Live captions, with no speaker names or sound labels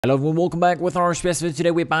Hello everyone, welcome back with RSPS. Today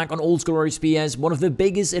we're back on Oldschool RSPS, one of the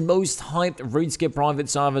biggest and most hyped RuneScape private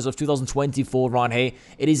servers of 2024 right here.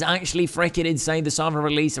 It is actually freaking insane. The server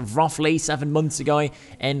released roughly 7 months ago,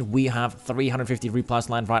 and we have 350 replays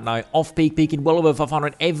land right now. Off peak, peaking well over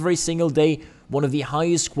 500 every single day. One of the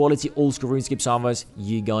highest quality Oldschool RuneScape servers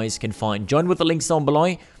you guys can find. Join with the links down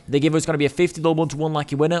below. The giveaway is going to be a $50 1-to-1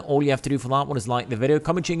 lucky winner. All you have to do for that one is like the video,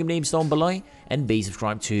 comment your names down below, and be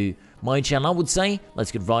subscribed to my channel. I would say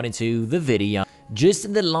let's get right into the video. Just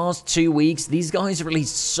in the last 2 weeks, these guys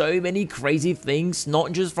released so many crazy things,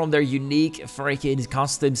 not just from their unique freaking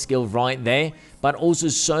custom skill right there, but also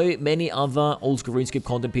so many other old school RuneScape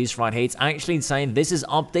content pieces right here. It's actually insane. This is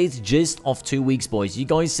updates just of 2 weeks, boys. You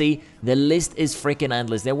guys see the list is freaking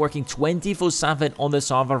endless. They're working 24/7 on the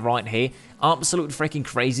server right here. Absolute freaking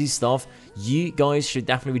crazy stuff. You guys should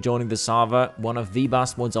definitely be joining the server. One of the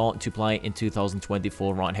best ones out to play in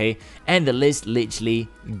 2024 right here. And the list literally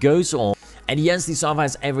goes on. And yes, the server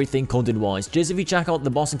has everything content-wise. Just if you check out the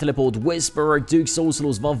Boss and Teleport, Whisperer, Duke,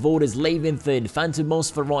 Soulslos, Valvordes, Leviathan, Phantom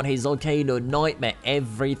Mosfer, right here, Volcano, Nightmare,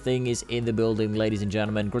 everything is in the building, ladies and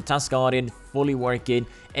gentlemen. Grotesque Guardian, fully working.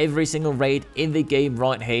 Every single raid in the game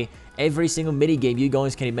right here. Every single mini game you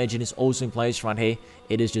guys can imagine is also in place right here.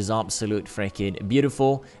 It is just absolute freaking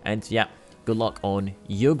beautiful. And yeah, good luck on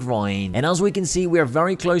your grind. And as we can see, we are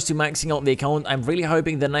very close to maxing out the account. I'm really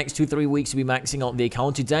hoping the next 2-3 weeks to be maxing out the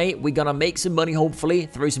account. Today, we're gonna make some money, hopefully,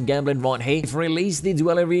 through some gambling right here. We've released the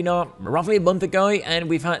Duel arena roughly a month ago, and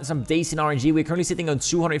we've had some decent RNG. We're currently sitting on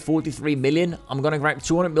 243 million. I'm gonna grab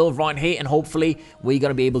 200 mil right here, and hopefully, we're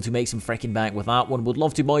gonna be able to make some freaking bank with that one. Would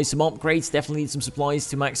love to buy some upgrades. Definitely need some supplies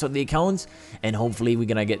to max out the account, and hopefully, we're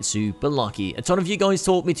gonna get super lucky. A ton of you guys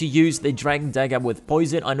told me to use the Dragon Dagger with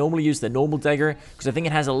Poison. I normally use the normal dagger because I think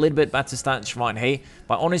it has a little bit better stats right here,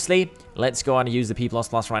 but honestly, let's go out and use the P++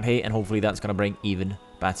 right here, and hopefully that's going to bring even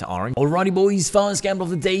better RNG. Alrighty boys, first gamble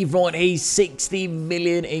of the day right here, 60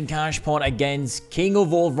 million in cash pot against King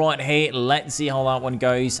of All right here. Let's see how that one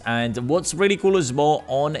goes. And what's really cool as well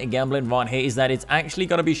on gambling right here is that it's actually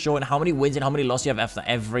going to be showing how many wins and how many losses you have after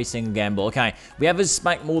every single gamble. Okay, we have a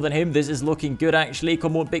spec more than him. This is looking good actually.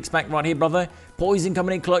 Come on, big spec right here, brother. Poison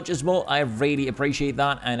coming in clutch as well. I really appreciate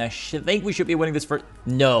that, and I think we should be winning this for...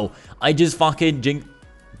 No, I just fucking jinx...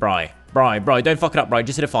 Bro, don't fuck it up, bro.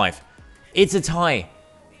 Just hit a 5. It's a tie.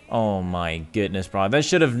 Oh my goodness, bro. That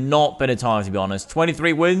should have not been a tie, to be honest.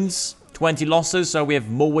 23 wins, 20 losses, so we have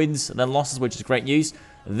more wins than losses, which is great news.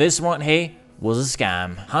 This one here was a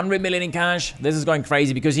scam. 100 million in cash. This is going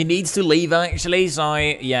crazy because he needs to leave, actually, so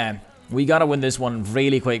yeah. We gotta win this one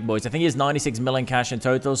really quick, boys. I think he has 96 million cash in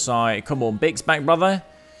total, so come on, big spec, brother.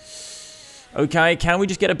 Okay, can we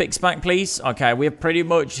just get a big spec, please? Okay, we have pretty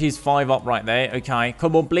much his 5 up right there. Okay,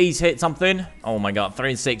 come on, please hit something. Oh my god, 3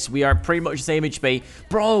 and 6. We are pretty much the same HP.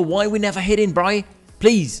 Bro, why are we never hitting, bro?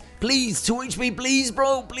 Please, 2 HP, please,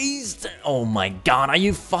 bro, please. Oh my god, are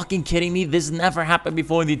you fucking kidding me? This never happened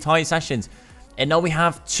before in the entire sessions. And now we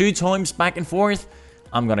have 2 times back and forth.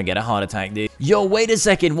 I'm gonna get a heart attack, dude. Yo, wait a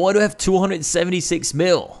second. Why do I have 276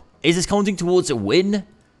 mil? Is this counting towards a win?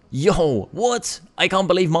 Yo, what? I can't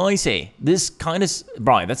believe my eyes here. This kind of...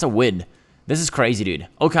 Bro, that's a win. This is crazy, dude.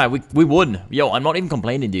 Okay, we won. Yo, I'm not even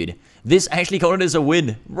complaining, dude. This actually counted as a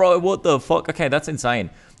win. Bro, what the fuck? Okay, that's insane.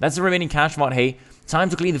 That's the remaining cash right here. Time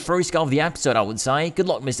to clean the first goal of the episode, I would say. Good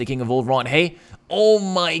luck, Mr. King of All right here. Oh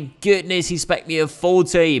my goodness, he spec me a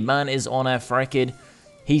 40. Man is on a freaking...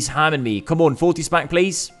 He's hamming me. Come on, 40 spec,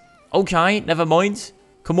 please. Okay, never mind.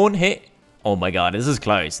 Come on, hit. Oh my god, this is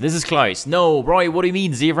close. This is close. No, Roy, what do you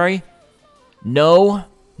mean, 0? No.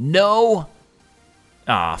 No.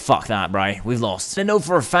 Ah, fuck that, bro. We've lost. I know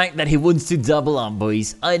for a fact that he wants to double up,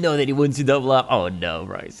 boys. I know that he wants to double up. Oh, no,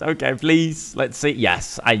 bro. Okay, please. Let's see.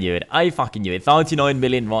 Yes, I knew it. I fucking knew it. 39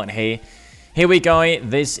 million right here. Here we go.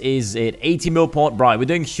 This is it. 80 mil pot. Bro, we're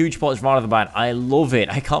doing huge pots right off the bat. I love it.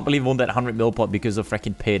 I can't believe we won that 100 mil pot because of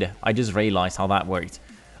freaking PID. I just realized how that worked.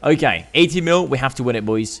 Okay, 80 mil. We have to win it,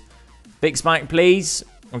 boys. Big spike, please.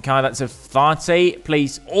 Okay, that's a 30,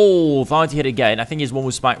 please. Oh, 30 hit again. I think his one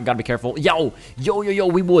was spike. We gotta be careful. Yo,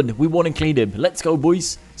 we won. We won and cleaned him. Let's go,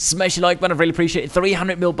 boys. Smash your like button. I really appreciate it.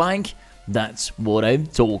 300 mil bank. That's what I'm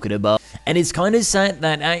talking about. And it's kind of sad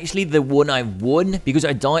that actually the one I won, because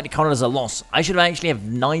I died, counted as a loss. I should have actually have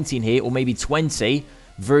 19 here, or maybe 20,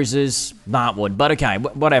 versus that one. But okay,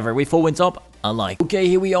 whatever. We 4 wins up. I like. Okay,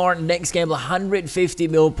 here we are. Next game, 150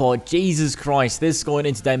 mil pod. Jesus Christ, this is going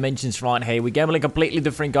into dimensions right here. We're gambling a completely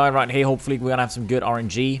different guy right here. Hopefully, we're gonna have some good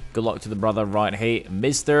RNG. Good luck to the brother right here.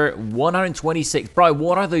 Mr. 126. Bro,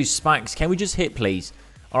 what are those specs? Can we just hit, please?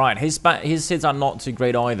 All right, his hits are not too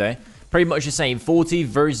great either. Pretty much the same. 40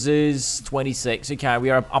 versus 26. Okay, we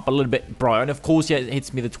are up a little bit, bro. And of course, yeah, it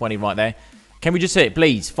hits me the 20 right there. Can we just hit it,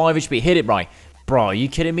 please? 5 HP. Hit it, bro. Bro, are you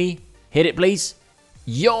kidding me? Hit it, please.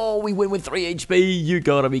 Yo, we win with 3 HP. You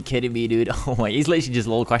gotta be kidding me, dude. Oh my, he's literally just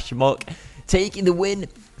lol question mark. Taking the win.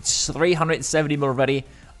 It's 370 mil already.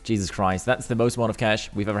 Jesus Christ, that's the most amount of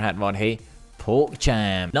cash we've ever had right here. Pork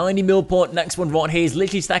champ. 90 mil pot. Next one right here is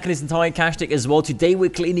literally stacking his entire cash deck as well. Today we're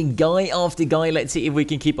cleaning guy after guy. Let's see if we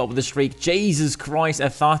can keep up with the streak. Jesus Christ, a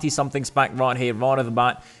 30-something SPAC right here, right off the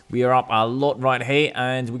bat. We are up a lot right here,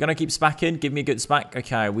 and we're going to keep SPACking. Give me a good SPAC.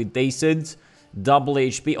 Okay, we're decent. Double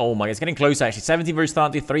HP. Oh my God, it's getting close actually. 17 versus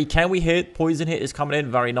 33. Can we hit? Poison hit is coming in.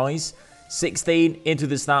 Very nice. 16 into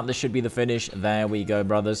the snap. This should be the finish. There we go,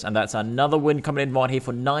 brothers. And that's another win coming in right here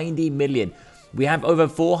for 90 million. We have over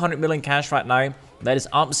 400 million cash right now. That is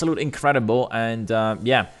absolutely incredible. And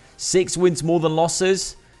yeah, 6 wins more than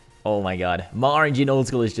losses. Oh my God. My RNG old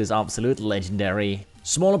school is just absolute legendary.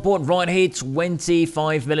 Smaller port right here,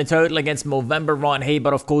 25 million total against Movember right here.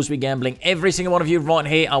 But of course, we're gambling every single one of you right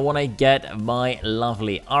here. I want to get my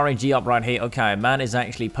lovely RNG up right here. Okay, man is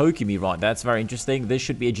actually poking me right. That's very interesting. This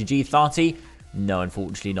should be a GG 30. No,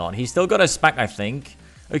 unfortunately not. He's still got a SPAC, I think.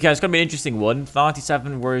 Okay, it's going to be an interesting one.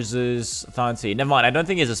 37 versus 30. Never mind, I don't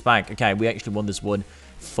think it's a SPAC. Okay, we actually won this one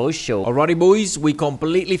for sure. Alrighty, boys. We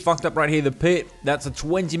completely fucked up right here. The pit. That's a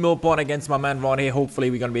 20 mil pot against my man right here.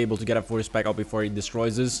 Hopefully, we're going to be able to get a 40 SPAC up before he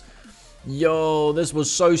destroys us. Yo, this was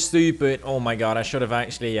so stupid. Oh my God, I should have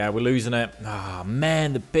actually... Yeah, we're losing it. Ah,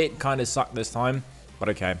 man, the pit kind of sucked this time. But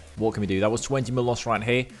okay, what can we do? That was 20 mil loss right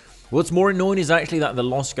here. What's more annoying is actually that the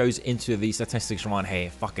loss goes into the statistics right here.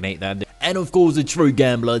 Fucking hate that. And of course, the true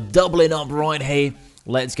gambler doubling up right here.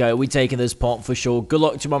 Let's go. We're taking this pot for sure. Good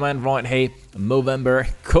luck to my man right here. Movember.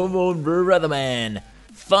 Come on, brother man.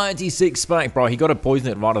 36 SPAC, bro. He got to poison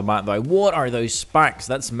it right off the bat, though. What are those SPACs?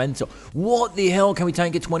 That's mental. What the hell? Can we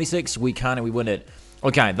tank it 26? We can and we win it.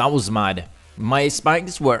 Okay, that was mad. My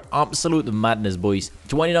SPACs were absolute madness, boys.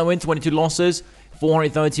 29 wins, 22 losses,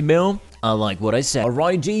 430 mil. I like what I said.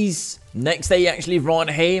 Alright, G's. Next day, actually, right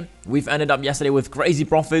here. We've ended up yesterday with crazy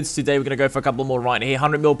profits. Today, we're going to go for a couple more right here.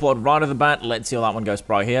 100 mil pot right off the bat. Let's see how that one goes,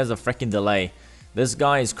 bro. He has a freaking delay. This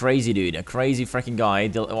guy is crazy, dude. A crazy freaking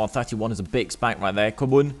guy. Well, 31 is a big SPAC right there.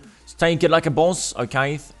 Come on. Let's tank it like a boss.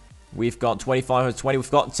 Okay. We've got 25 or 20.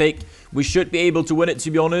 We've got tick. We should be able to win it,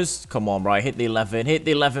 to be honest. Come on, bro. Hit the 11. Hit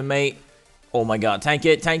the 11, mate. Oh, my God. Tank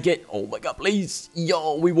it. Tank it. Oh, my God. Please.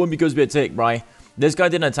 Yo, we won because we had tick, bro. This guy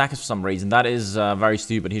didn't attack us for some reason. That is very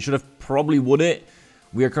stupid. He should have probably won it.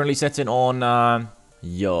 We are currently sitting on,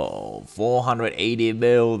 yo, 480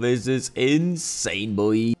 mil. This is insane,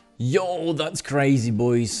 boy. Yo, that's crazy,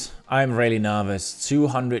 boys. I'm really nervous.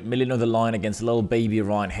 200 million on the line against a little baby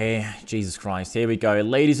right here. Jesus Christ. Here we go.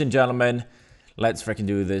 Ladies and gentlemen, let's freaking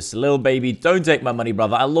do this. Little baby, don't take my money,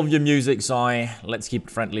 brother. I love your music, so let's keep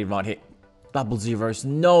it friendly right here. Double zeros.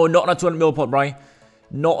 No, not on a 200 mil pot, bro.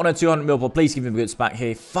 Not on a 200 mil pot. Please give him a good SPAC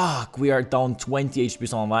here. Fuck, we are down 20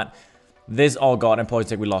 HP on that. This, oh God, and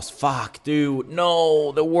Polytech we lost. Fuck, dude.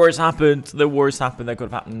 No, the worst happened. The worst happened. That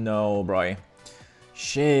could have happened. No, bro.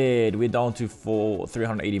 Shit, we're down to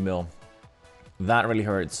 380 mil. That really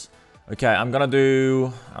hurts. Okay, I'm gonna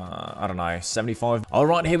do, I don't know, 75. All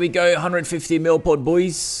right, here we go. 150 mil pot,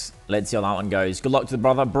 boys. Let's see how that one goes. Good luck to the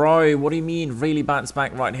brother. Bro, what do you mean? Really bad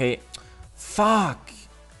SPAC right here. Fuck.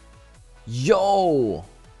 Yo.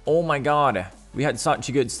 Oh my God. We had such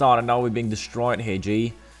a good start and now we're being destroyed here,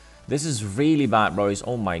 G. This is really bad, bros.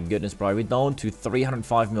 Oh my goodness, bro. We're down to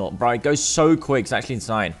 305 mil. Bro, it goes so quick. It's actually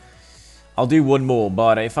insane. I'll do one more,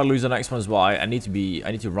 but if I lose the next one as well, I need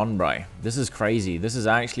to run, bro. This is crazy. This is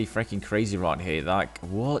actually freaking crazy right here. Like,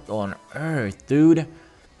 what on earth, dude?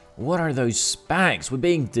 What are those SPACs? We're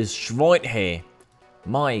being destroyed here.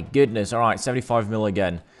 My goodness. All right, 75 mil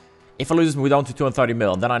again. If I lose this, we're down to 230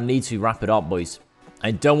 mil. Then I need to wrap it up, boys. I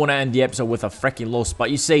don't want to end the episode with a freaking loss, but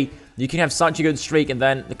you see, you can have such a good streak, and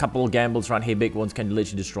then a couple of gambles around here, big ones, can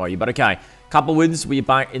literally destroy you. But okay, couple wins, we're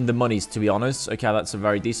back in the monies, to be honest. Okay, that's a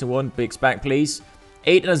very decent one. Big SPAC, please.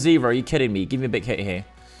 8 and a 0. Are you kidding me? Give me a big hit here.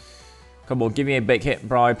 Come on, give me a big hit,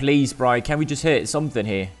 bro. Please, bro. Can we just hit something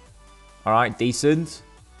here? All right, decent.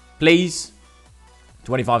 Please.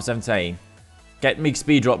 25-17. Get me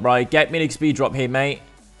speed drop, bro. Get me an XP drop here, mate.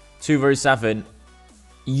 2 versus 7.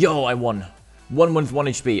 Yo, I won. 1 with 1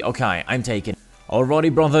 HP. Okay, I'm taking.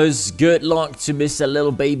 Alrighty, brothers. Good luck to Mr.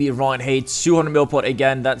 Little Baby right here. 200 mil pot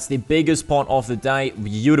again. That's the biggest pot of the day.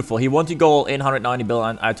 Beautiful. He wanted to go in 190 mil,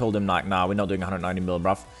 and I told him, like, nah, we're not doing 190 mil,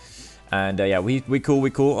 bruv. And, yeah, we cool, we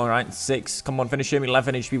cool. Alright, 6. Come on, finish him.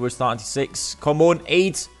 11 HP. We're starting to 6. Come on,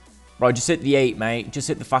 8. Bro, just hit the 8, mate. Just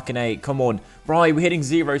hit the fucking 8. Come on. Bro, we're hitting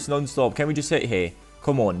zeros non-stop. Can we just hit here?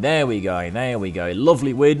 Come on. There we go. There we go.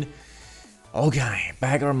 Lovely win. Okay,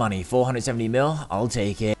 bag our money, 470 mil, I'll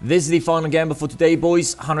take it. This is the final gamble for today,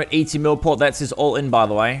 boys. 180 mil pot, that's his all in, by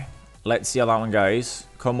the way. Let's see how that one goes.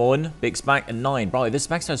 Come on, big spec, and 9. Bro, this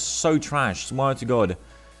spec is so trash, swear to God.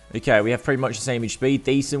 Okay, we have pretty much the same HP,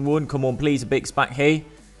 decent one. Come on, please, a big spec here.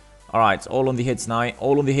 Alright, all on the hits now,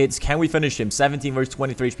 all on the hits. Can we finish him? 17 versus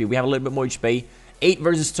 23 HP, we have a little bit more HP. 8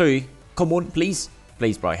 versus 2, come on, please.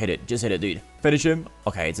 Please, bro, hit it. Just hit it, dude. Finish him.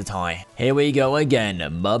 Okay, it's a tie. Here we go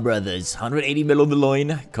again, my brothers. 180 mil on the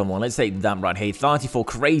line. Come on, let's take that right here. 34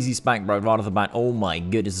 crazy spec, bro, right off the bat. Oh my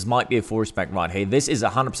goodness, this might be a 4 spec right here. This is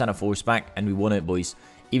 100% a 4 spec, and we won it, boys.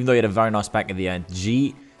 Even though you had a very nice spec at the end.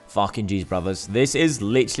 G fucking G's, brothers. This is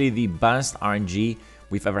literally the best RNG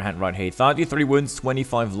we've ever had right here. 33 wins,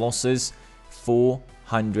 25 losses,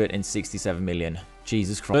 467 million.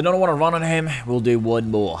 Jesus Christ. I don't want to run on him. We'll do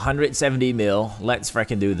one more. 170 mil. Let's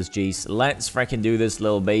freaking do this, G's. Let's freaking do this,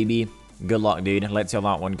 little baby. Good luck, dude. Let's see how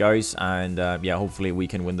that one goes. And, yeah, hopefully we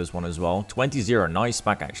can win this one as well. 20-0. Nice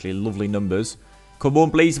spec, actually. Lovely numbers. Come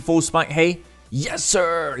on, please. A full spec. Hey. Yes,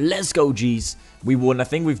 sir. Let's go, G's. We won. I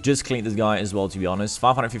think we've just cleaned this guy as well, to be honest.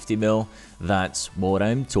 550 mil. That's what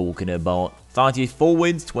I'm talking about. 34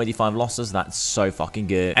 wins, 25 losses. That's so fucking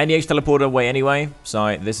good. NEH teleported away anyway.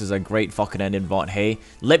 So this is a great fucking end invite. Hey,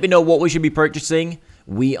 let me know what we should be purchasing.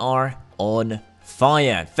 We are on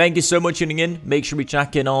fire. Thank you so much for tuning in. Make sure we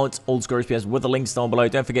check in out Oldschool RSPS with the links down below.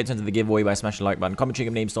 Don't forget to enter the giveaway by smashing the like button, comment, check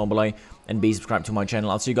your names down below, and be subscribed to my channel.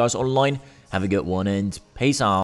 I'll see you guys online. Have a good one and peace out.